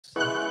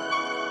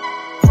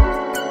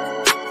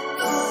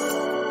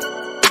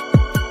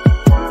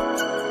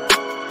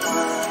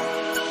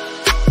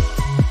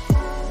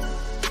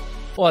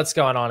What's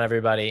going on,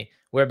 everybody?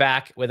 We're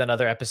back with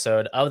another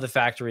episode of the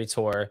Factory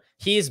Tour.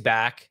 He's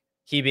back,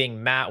 he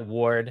being Matt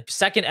Ward,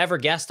 second ever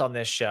guest on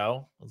this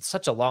show.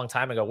 Such a long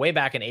time ago, way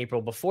back in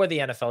April, before the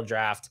NFL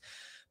draft,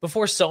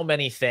 before so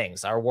many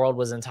things. Our world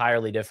was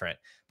entirely different.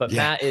 But Yeah.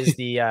 Matt is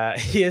the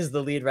he is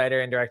the lead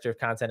writer and director of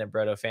content at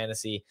Broto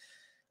Fantasy.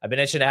 I've been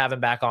itching to have him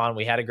back on.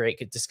 We had a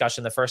great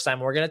discussion the first time.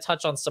 We're going to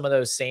touch on some of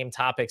those same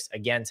topics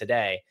again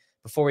today.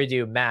 Before we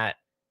do, Matt,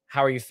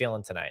 how are you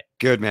feeling tonight?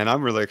 Good, man.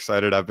 I'm really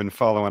excited. I've been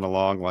following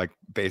along like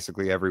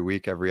basically every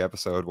week, every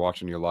episode,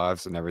 watching your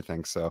lives and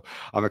everything. So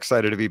I'm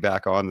excited to be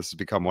back on. This has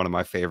become one of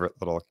my favorite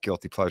little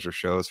guilty pleasure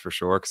shows for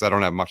sure, because I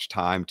don't have much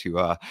time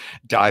to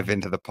dive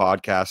into the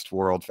podcast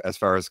world as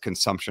far as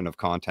consumption of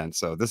content.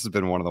 So this has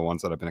been one of the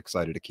ones that I've been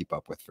excited to keep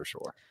up with for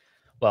sure.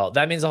 Well,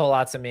 that means a whole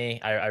lot to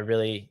me. I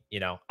really,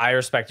 I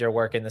respect your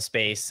work in the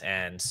space,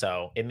 and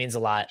so it means a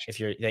lot if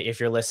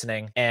you're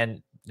listening.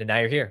 And now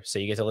you're here, so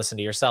you get to listen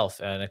to yourself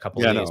in a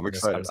couple of days. I'm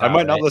excited. I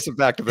might not listen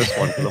back to this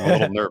one because I'm a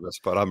little nervous,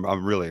 but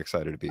I'm really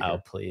excited to be here. Oh,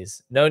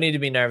 please, no need to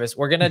be nervous.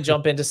 We're gonna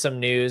jump into some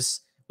news.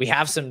 We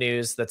have some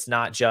news that's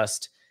not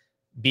just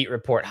beat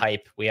report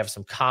hype. We have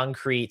some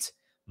concrete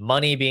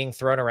money being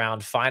thrown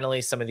around.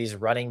 Finally, some of these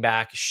running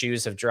back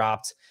shoes have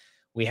dropped.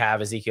 We have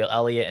Ezekiel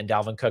Elliott and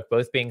Dalvin Cook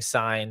both being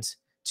signed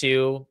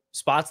to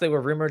spots they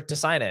were rumored to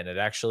sign in. It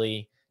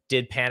actually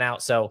did pan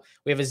out. So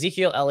we have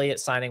Ezekiel Elliott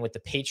signing with the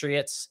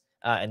Patriots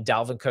and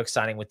Dalvin Cook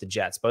signing with the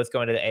Jets, both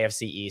going to the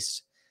AFC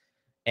East.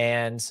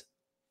 And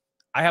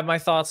I have my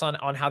thoughts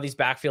on how these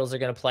backfields are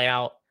going to play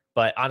out.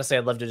 But honestly,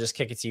 I'd love to just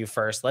kick it to you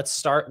first. Let's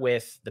start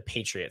with the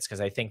Patriots,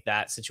 because I think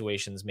that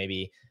situation's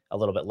maybe a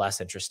little bit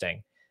less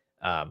interesting,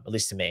 at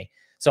least to me.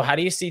 So how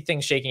do you see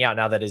things shaking out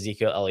now that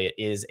Ezekiel Elliott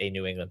is a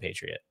New England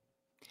Patriot?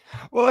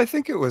 Well, I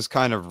think it was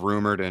kind of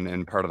rumored,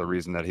 and part of the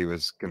reason that he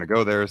was going to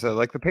go there is that,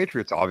 like, the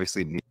Patriots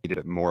obviously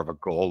needed more of a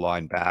goal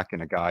line back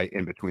and a guy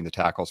in between the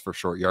tackles for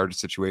short yardage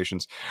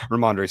situations.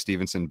 Ramondre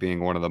Stevenson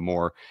being one of the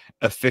more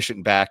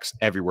efficient backs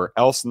everywhere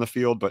else in the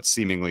field, but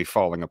seemingly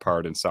falling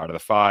apart inside of the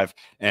five.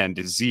 And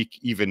Zeke,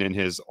 even in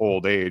his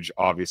old age,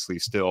 obviously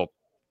still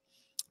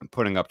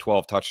putting up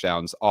 12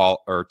 touchdowns,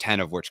 all or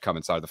 10 of which come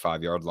inside the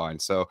 5-yard line.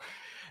 So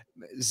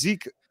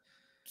Zeke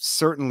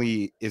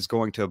certainly is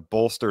going to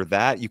bolster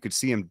that. You could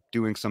see him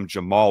doing some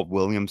Jamal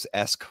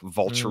Williams-esque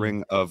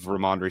vulturing of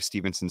Ramondre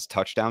Stevenson's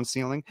touchdown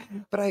ceiling.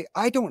 But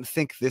I don't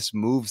think this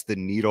moves the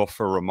needle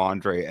for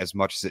Ramondre as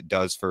much as it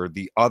does for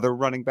the other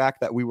running back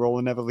that we will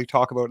inevitably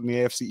talk about in the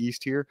AFC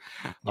East here.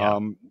 Yeah.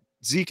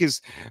 Zeke has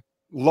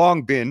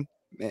long been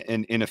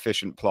an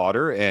inefficient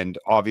plotter, and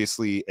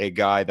obviously a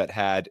guy that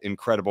had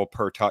incredible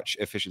per touch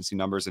efficiency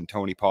numbers, and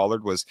Tony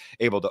Pollard was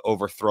able to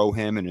overthrow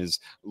him in his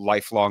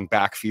lifelong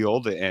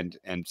backfield and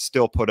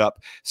still put up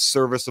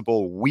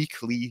serviceable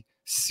weekly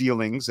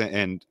ceilings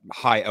and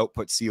high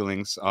output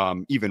ceilings,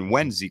 even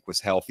when Zeke was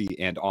healthy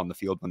and on the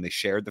field, when they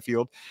shared the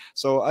field.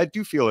 So I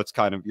do feel it's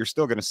kind of, you're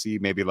still going to see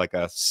maybe like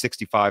a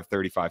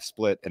 65-35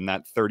 split, and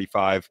that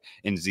 35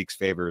 in Zeke's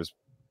favor is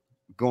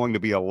going to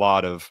be a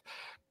lot of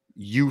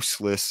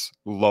useless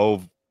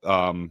low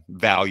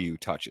value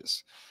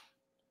touches.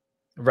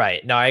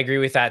 Right. No, I agree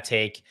with that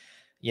take.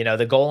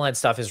 The goal line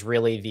stuff is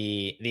really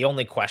the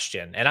only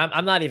question. And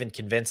I'm not even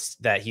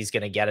convinced that he's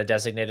going to get a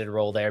designated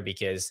role there,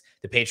 because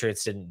the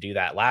Patriots didn't do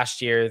that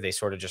last year. They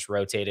sort of just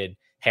rotated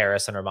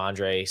Harris and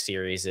Ramondre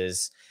series.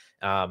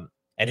 And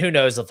who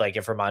knows if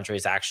Ramondre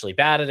is actually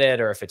bad at it,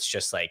 or if it's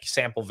just like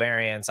sample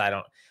variance. I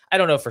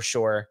don't know for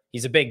sure.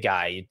 He's a big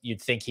guy. You'd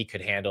think he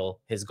could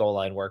handle his goal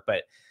line work,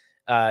 but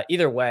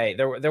either way,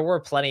 there were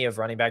plenty of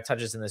running back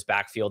touches in this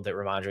backfield that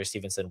Ramondre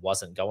Stevenson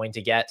wasn't going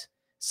to get.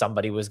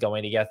 Somebody was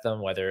going to get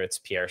them, whether it's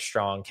Pierre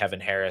Strong, Kevin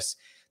Harris.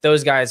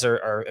 Those guys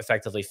are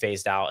effectively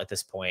phased out at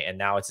this point, and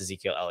now it's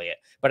Ezekiel Elliott.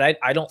 But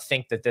I don't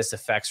think that this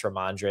affects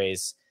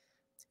Ramondre's.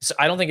 So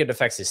I don't think it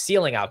affects his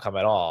ceiling outcome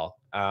at all.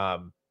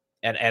 And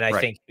I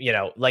think,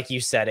 like you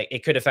said,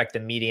 it could affect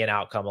the median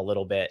outcome a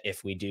little bit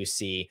if we do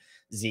see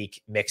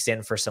Zeke mixed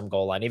in for some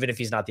goal line, even if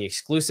he's not the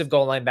exclusive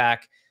goal line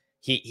back.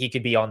 He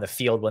could be on the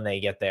field when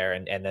they get there,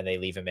 and then they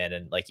leave him in.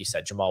 And like you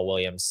said, Jamal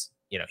Williams,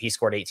 he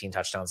scored 18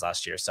 touchdowns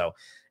last year. So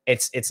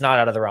it's not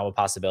out of the realm of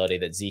possibility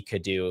that Zeke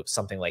could do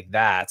something like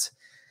that.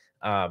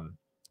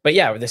 But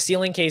yeah, the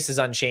ceiling case is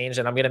unchanged,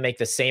 and I'm going to make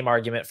the same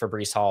argument for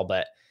Breece Hall.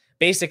 But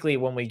basically,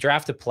 when we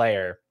draft a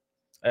player,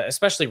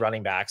 especially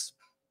running backs,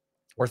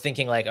 we're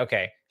thinking like,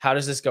 okay, how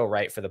does this go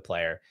right for the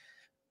player?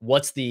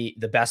 What's the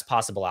best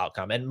possible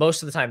outcome? And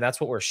most of the time,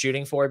 that's what we're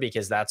shooting for,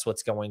 because that's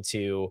what's going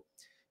to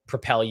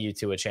propel you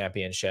to a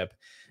championship.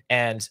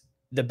 And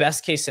the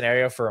best case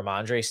scenario for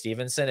Ramondre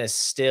Stevenson is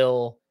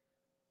still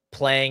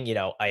playing,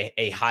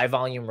 a high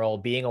volume role,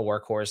 being a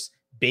workhorse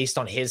based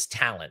on his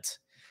talent.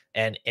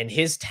 And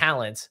his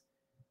talent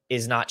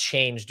is not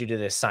changed due to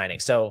this signing.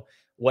 So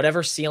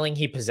whatever ceiling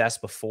he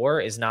possessed before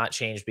is not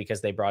changed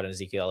because they brought in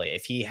Ezekiel Elliott.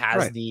 If he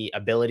has the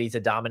ability to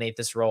dominate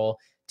this role,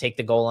 take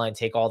the goal line,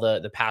 take all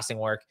the passing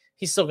work,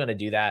 he's still going to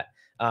do that.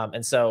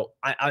 And so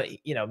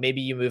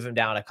maybe you move him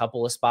down a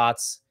couple of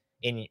spots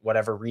in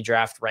whatever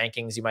redraft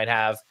rankings you might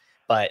have,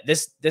 But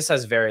this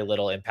has very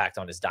little impact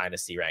on his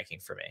dynasty ranking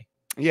for me.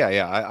 Yeah,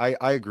 yeah,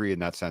 I agree in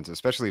that sense,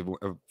 especially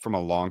from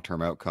a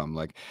long-term outcome.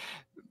 Like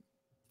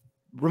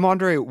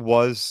Ramondre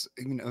was,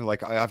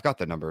 like I've got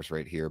the numbers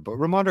right here, but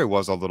Ramondre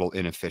was a little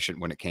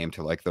inefficient when it came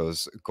to like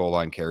those goal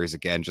line carries.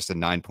 Again, just a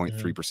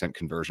 9.3%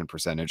 conversion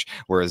percentage,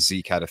 whereas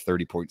Zeke had a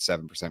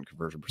 30.7%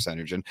 conversion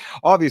percentage. And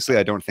obviously,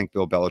 I don't think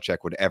Bill Belichick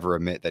would ever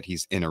admit that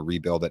he's in a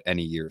rebuild at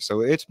any year.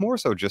 So it's more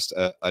so just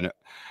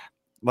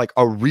like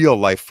a real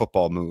life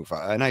football move.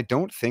 And I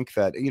don't think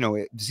that,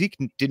 Zeke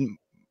didn't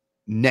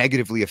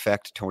negatively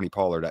affect Tony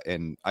Pollard.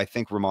 And I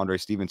think Ramondre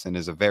Stevenson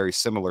is a very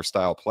similar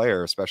style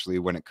player, especially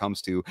when it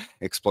comes to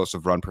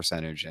explosive run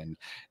percentage and,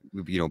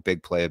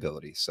 big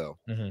playability. So,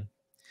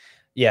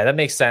 yeah, that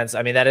makes sense.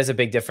 I mean, that is a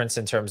big difference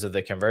in terms of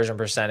the conversion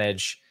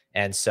percentage.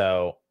 And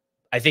so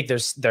I think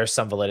there's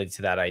some validity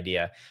to that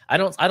idea. I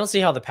don't see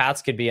how the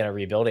Pats could be in a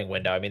rebuilding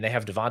window. I mean, they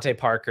have Devontae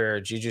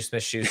Parker, Juju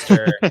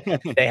Smith-Schuster,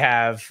 they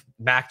have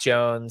Mac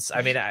Jones.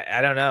 I mean,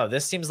 I don't know.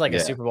 This seems like a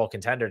Super Bowl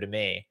contender to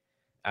me.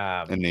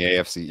 In the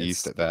AFC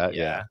East at that.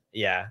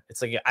 Yeah.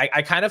 It's like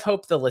I kind of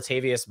hope the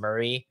Latavius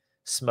Murray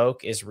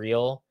smoke is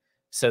real,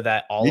 so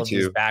that all of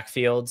these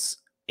backfields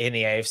in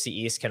the AFC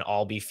East can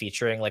all be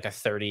featuring like a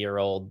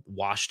 30-year-old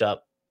washed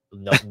up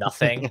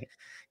nothing.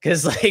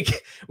 Because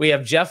like we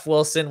have Jeff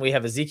Wilson, we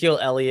have Ezekiel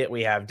Elliott,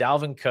 we have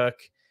Dalvin Cook.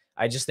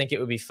 I just think it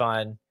would be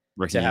fun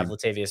to have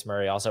Latavius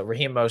Murray, also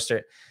Raheem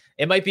Mostert.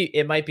 It might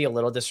be a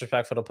little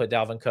disrespectful to put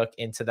Dalvin Cook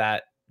into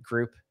that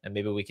group, and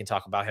maybe we can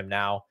talk about him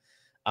now.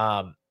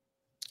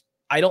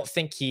 I don't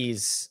think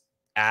he's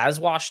as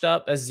washed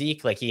up as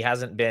Zeke. Like he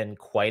hasn't been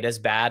quite as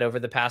bad over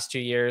the past 2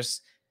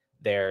 years.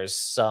 There's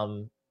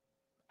some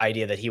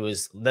idea that he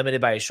was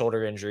limited by a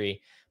shoulder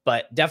injury,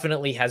 but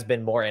definitely has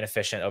been more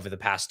inefficient over the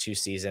past 2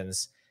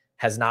 seasons.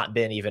 Has not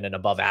been even an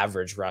above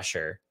average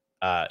rusher,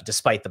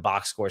 despite the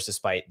box scores,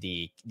 despite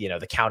the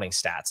counting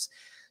stats.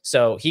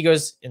 So he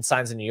goes and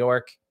signs in New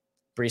York.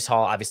 Breece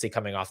Hall obviously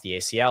coming off the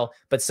ACL,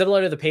 but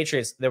similar to the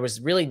Patriots, there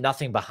was really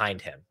nothing behind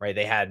him, right?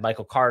 They had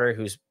Michael Carter,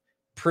 who's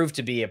proved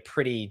to be a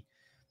pretty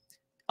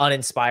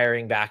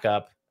uninspiring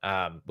backup.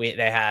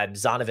 They had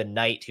Zonovan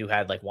Knight, who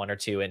had like 1 or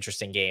 2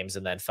 interesting games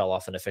and then fell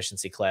off an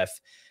efficiency cliff.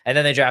 And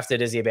then they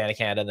drafted Izzy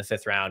Abanikanda in the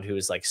 5th round, who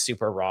is like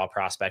super raw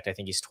prospect. I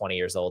think he's 20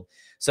 years old.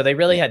 So they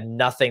really had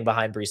nothing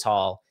behind Breece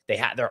Hall.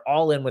 They're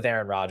all in with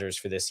Aaron Rodgers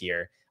for this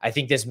year. I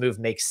think this move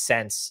makes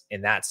sense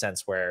in that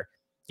sense where,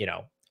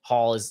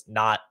 Hall is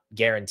not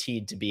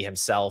guaranteed to be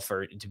himself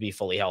or to be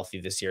fully healthy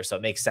this year. So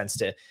it makes sense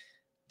to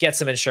get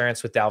some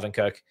insurance with Dalvin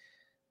Cook.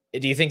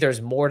 Do you think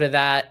there's more to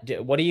that?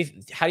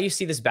 How do you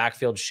see this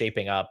backfield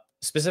shaping up,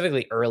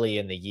 specifically early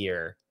in the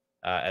year,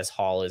 as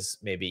Hall is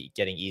maybe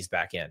getting eased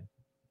back in?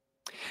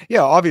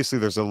 Yeah, obviously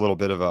there's a little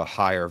bit of a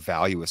higher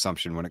value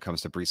assumption when it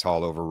comes to Breece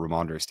Hall over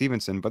Ramondre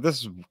Stevenson, but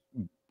this is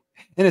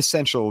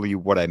essentially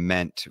what I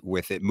meant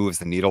with it moves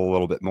the needle a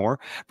little bit more.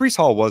 Breece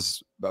Hall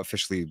was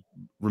officially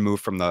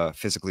removed from the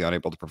physically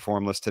unable to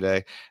perform list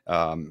today.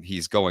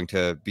 He's going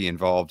to be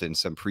involved in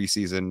some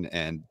preseason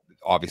and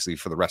obviously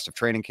for the rest of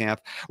training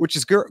camp, which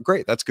is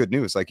great. That's good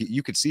news. Like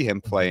you could see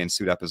him play and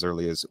suit up as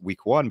early as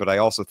week 1, but I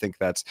also think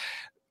that's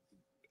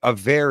a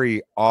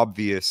very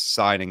obvious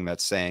signing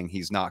that's saying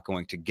he's not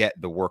going to get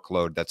the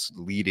workload that's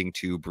leading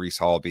to Breece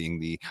Hall being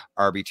the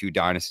RB2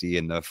 dynasty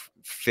and the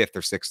 5th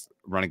or 6th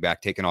running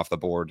back taken off the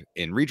board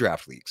in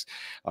redraft leagues.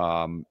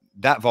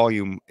 That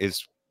volume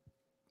is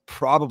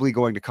probably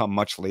going to come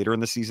much later in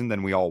the season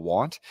than we all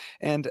want.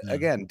 And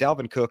again,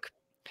 Dalvin Cook,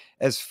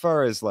 as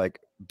far as like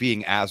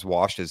being as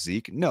washed as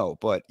Zeke, no,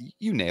 but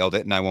you nailed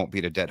it, and I won't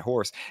beat a dead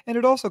horse. And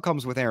it also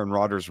comes with Aaron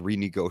Rodgers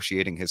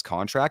renegotiating his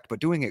contract, but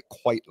doing it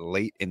quite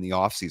late in the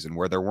offseason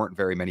where there weren't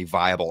very many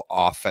viable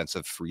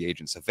offensive free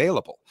agents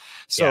available.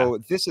 So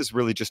this is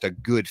really just a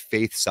good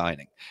faith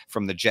signing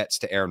from the Jets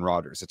to Aaron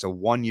Rodgers. It's a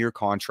 1-year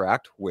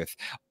contract with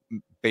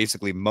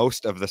basically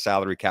most of the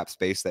salary cap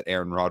space that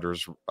Aaron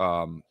Rodgers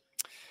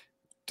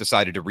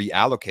decided to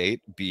reallocate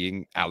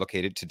being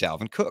allocated to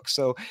Dalvin Cook.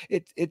 So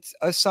it's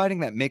a signing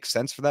that makes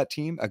sense for that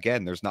team.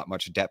 Again, there's not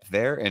much depth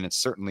there, and it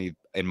certainly,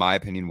 in my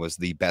opinion, was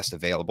the best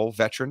available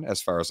veteran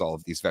as far as all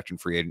of these veteran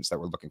free agents that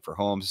were looking for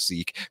homes: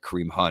 Zeke,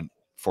 Kareem Hunt,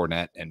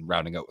 Fournette, and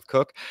rounding out with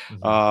Cook.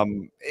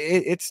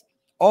 It's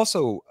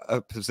also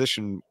a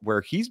position where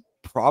he's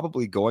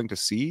probably going to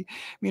see,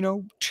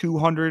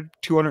 200,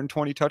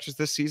 220 touches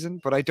this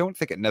season, but I don't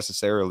think it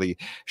necessarily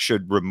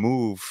should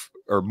remove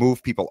or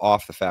move people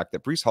off the fact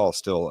that Breece Hall is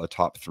still a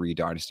top 3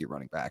 dynasty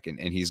running back, and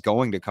he's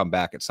going to come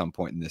back at some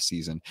point in this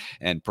season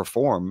and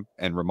perform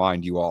and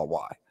remind you all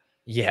why.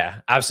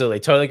 Yeah,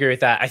 absolutely. Totally agree with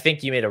that. I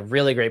think you made a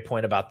really great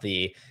point about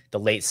the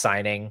late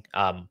signing,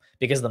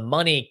 because the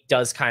money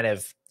does kind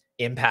of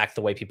impact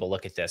the way people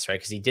look at this, right?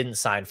 Because he didn't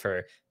sign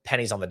for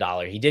pennies on the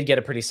dollar. He did get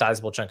a pretty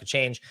sizable chunk of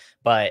change,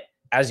 but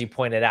as you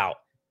pointed out,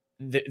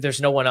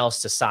 there's no one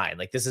else to sign.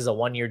 Like this is a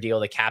 1-year deal.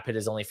 The cap hit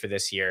is only for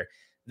this year.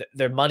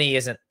 Their money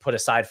isn't put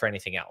aside for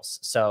anything else.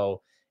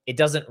 So it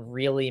doesn't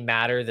really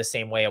matter the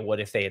same way it would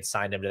if they had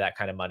signed him to that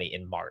kind of money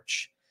in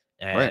March.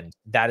 And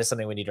that is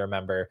something we need to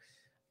remember.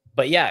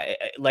 But yeah,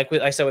 like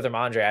I said with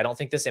Ramondre, I don't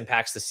think this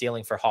impacts the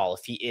ceiling for Hall.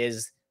 If he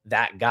is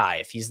that guy,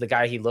 if he's the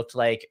guy he looked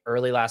like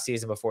early last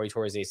season before he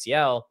tore his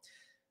ACL,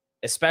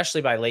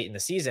 especially by late in the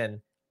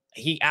season,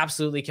 he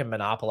absolutely can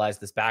monopolize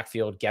this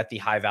backfield, get the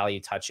high value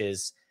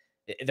touches.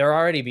 There are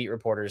already beat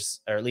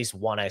reporters, or at least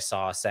one I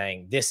saw,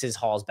 saying this is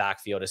Hall's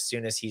backfield. As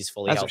soon as he's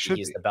fully As it healthy, should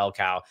he's be. the bell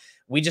cow.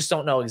 We just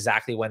don't know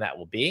exactly when that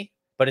will be,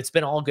 but it's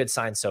been all good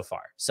signs so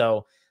far.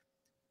 So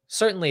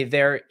certainly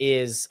there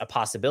is a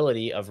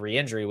possibility of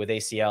re-injury with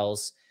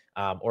ACLs,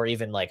 or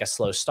even like a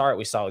slow start.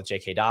 We saw with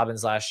J.K.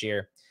 Dobbins last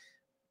year,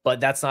 but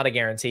that's not a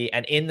guarantee.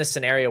 And in the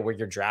scenario where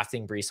you're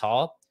drafting Breece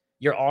Hall,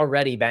 you're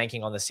already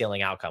banking on the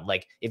ceiling outcome.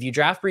 Like if you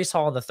draft Breece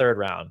Hall in the third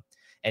round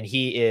and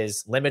he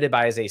is limited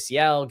by his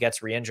ACL,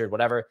 gets re-injured,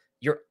 whatever,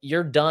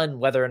 you're done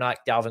whether or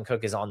not Dalvin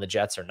Cook is on the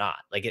Jets or not.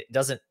 Like it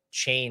doesn't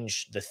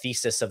change the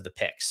thesis of the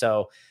pick.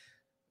 So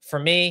for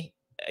me,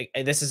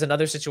 this is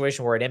another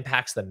situation where it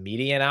impacts the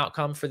median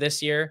outcome for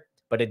this year,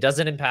 but it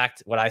doesn't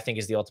impact what I think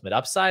is the ultimate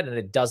upside, and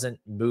it doesn't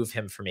move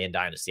him for me in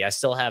Dynasty. I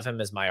still have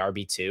him as my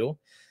RB2.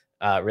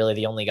 Really,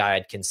 the only guy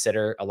I'd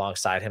consider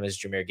alongside him is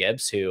Jahmyr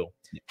Gibbs, who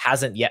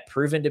hasn't yet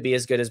proven to be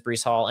as good as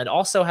Breece Hall, and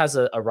also has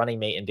a running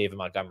mate in David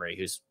Montgomery,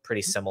 who's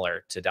pretty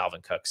similar to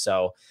Dalvin Cook.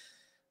 So,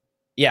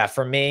 yeah,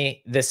 for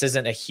me, this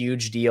isn't a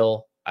huge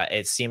deal.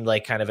 It seemed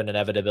like kind of an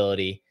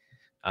inevitability,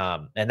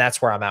 and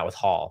that's where I'm at with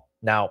Hall.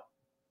 Now,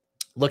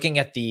 looking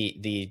at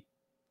the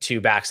two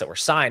backs that were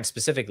signed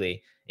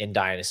specifically in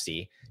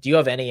Dynasty, do you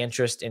have any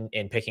interest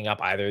in picking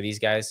up either of these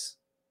guys?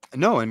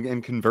 No,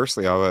 and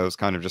conversely, I was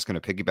kind of just going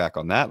to piggyback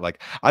on that.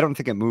 Like, I don't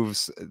think it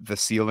moves the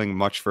ceiling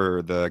much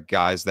for the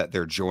guys that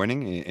they're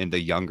joining in the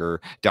younger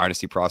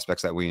dynasty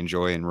prospects that we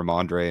enjoy in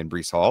Ramondre and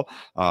Breece Hall.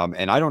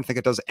 And I don't think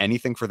it does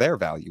anything for their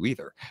value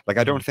either. Like,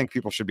 I Mhm. don't think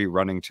people should be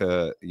running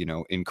to,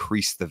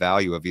 increase the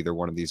value of either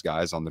one of these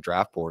guys on the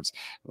draft boards.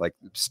 Like,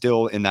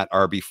 still in that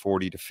RB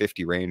 40 to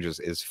 50 range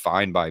is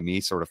fine by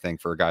me, sort of thing,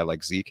 for a guy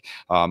like Zeke.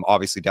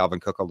 Obviously,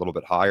 Dalvin Cook a little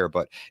bit higher,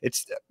 but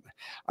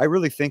I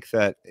really think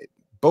that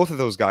both of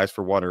those guys,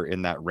 for one, are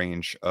in that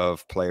range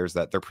of players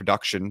that their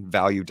production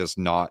value does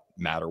not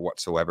matter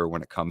whatsoever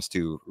when it comes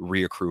to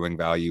reaccruing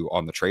value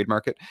on the trade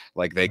market.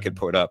 Like, they could Mhm.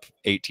 put up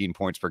 18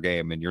 points per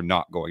game and you're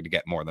not going to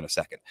get more than a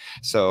second.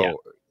 Yeah.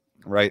 So,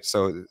 right.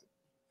 So,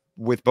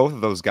 with both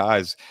of those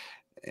guys,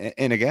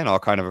 and again, I'll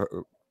kind of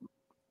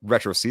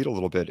retrocede a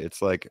little bit.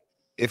 It's like,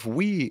 if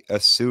we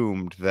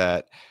assumed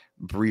that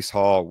Breece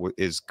Hall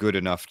is good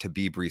enough to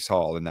be Breece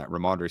Hall and that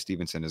Ramondre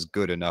Stevenson is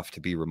good enough to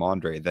be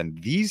Ramondre, then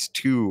these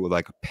two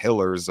like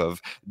pillars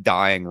of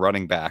dying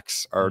running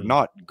backs are Mm.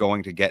 not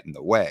going to get in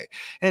the way.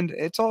 And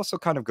it's also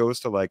kind of goes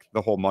to like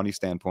the whole money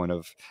standpoint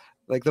of,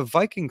 like, the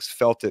Vikings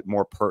felt it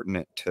more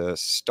pertinent to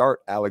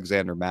start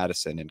Alexander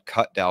Madison and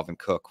cut Dalvin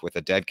Cook with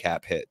a dead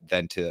cap hit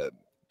than to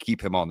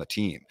keep him on the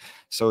team.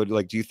 So,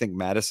 like, do you think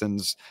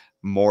Madison's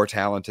more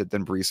talented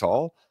than Breece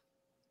Hall?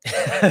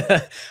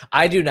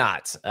 I do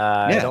not.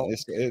 I Yeah, don't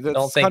that's think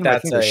kind of my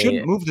that's thing. It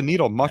shouldn't a move the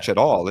needle yeah. much at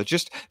all. It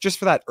just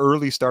for that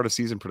early start of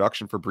season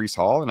production for Breece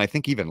Hall, and I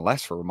think even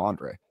less for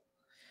Ramondre.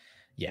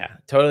 Yeah,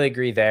 totally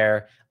agree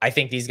there. I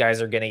think these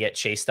guys are going to get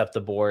chased up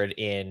the board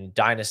in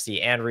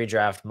Dynasty and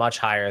redraft much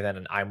higher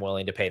than I'm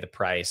willing to pay the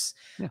price.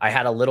 Yeah, I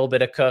had a little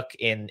bit of Cook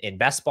in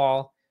best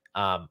ball.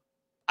 Um,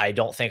 I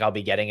don't think I'll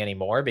be getting any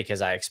more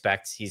because I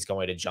expect he's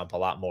going to jump a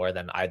lot more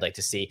than I'd like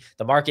to see.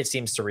 The market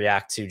seems to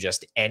react to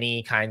just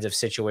any kinds of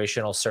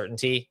situational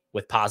certainty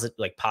with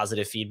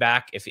positive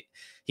feedback. If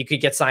he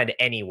could get signed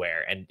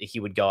anywhere and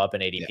he would go up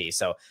in yeah, ADP.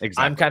 So I'm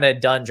exactly. kind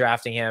of done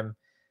drafting him.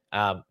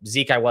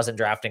 Zeke, I wasn't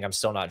drafting. I'm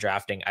still not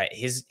drafting.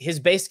 His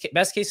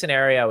best case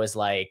scenario is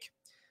like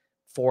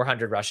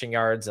 400 rushing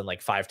yards and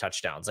like 5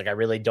 touchdowns. Like I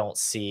really don't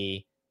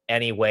see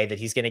any way that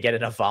he's going to get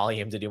enough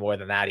volume to do more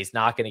than that. He's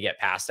not going to get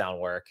pass down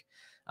work.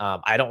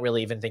 I don't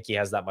really even think he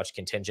has that much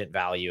contingent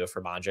value if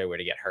Ramondre were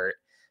to get hurt.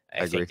 I I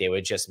think agree. they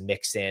would just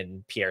mix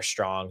in Pierre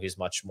Strong, who's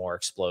much more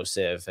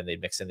explosive, and they'd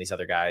mix in these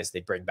other guys.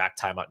 They'd bring back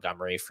Ty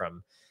Montgomery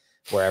from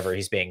wherever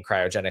he's being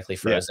cryogenically Yeah,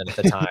 frozen at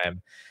the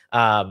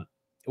time.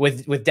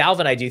 With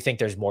Dalvin, I do think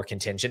there's more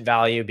contingent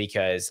value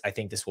because I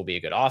think this will be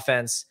a good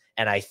offense.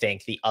 And I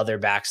think the other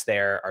backs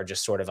there are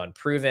just sort of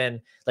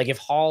unproven. Like if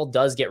Hall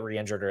does get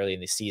re-injured early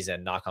in the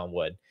season, knock on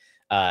wood,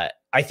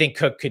 I think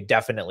Cook could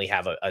definitely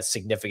have a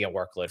significant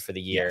workload for the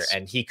year, yes,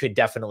 and he could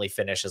definitely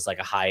finish as like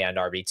a high-end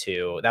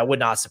RB2. That would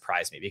not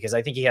surprise me because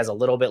I think he has a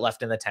little bit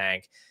left in the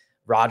tank.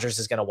 Rodgers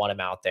is going to want him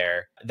out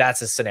there.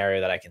 That's a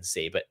scenario that I can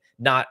see, but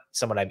not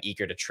someone I'm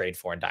eager to trade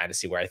for in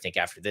Dynasty, where I think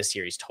after this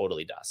year, he's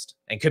totally dust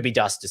and could be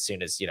dust as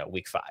soon as,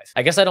 week 5.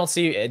 I guess I don't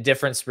see a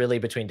difference really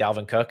between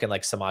Dalvin Cook and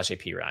like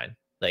Samaje Perine.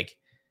 Like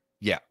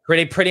yeah,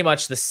 pretty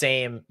much the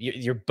same.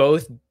 You're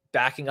both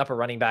backing up a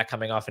running back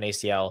coming off an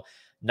ACL.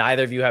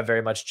 Neither of you have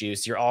very much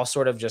juice. You're all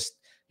sort of just,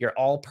 you're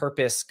all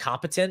purpose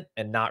competent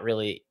and not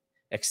really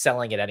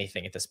excelling at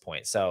anything at this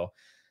point. So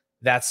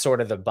that's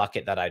sort of the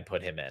bucket that I'd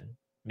put him in.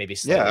 maybe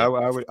Yeah,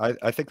 slightly.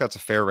 I think that's a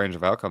fair range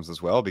of outcomes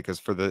as well, because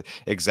for the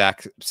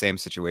exact same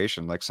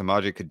situation, like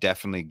Samaje could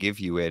definitely give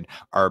you an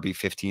RB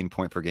 15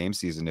 point per game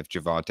season if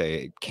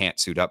Javonte can't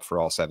suit up for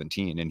all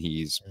 17 and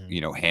he's, Mhm.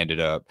 you know, handed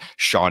a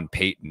Sean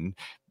Payton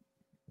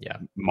Yeah.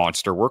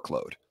 monster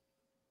workload.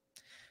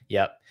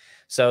 Yep.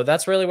 So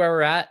that's really where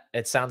we're at.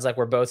 It sounds like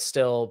we're both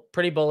still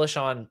pretty bullish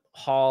on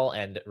Hall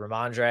and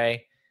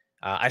Ramondre.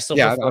 I still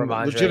Yeah, prefer I'm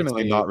Ramondre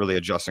legitimately not to, really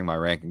adjusting my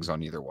rankings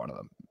on either one of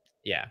them.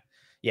 yeah.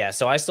 Yeah.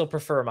 So I still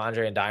prefer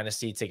Ramondre and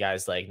Dynasty to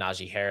guys like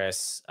Najee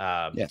Harris,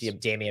 Yes.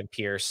 Damian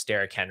Pierce,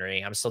 Derrick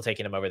Henry. I'm still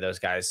taking him over those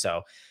guys.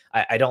 So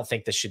I don't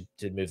think this should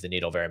move the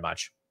needle very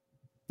much.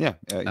 Yeah,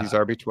 he's Uh,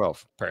 RB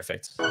 12.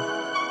 Perfect.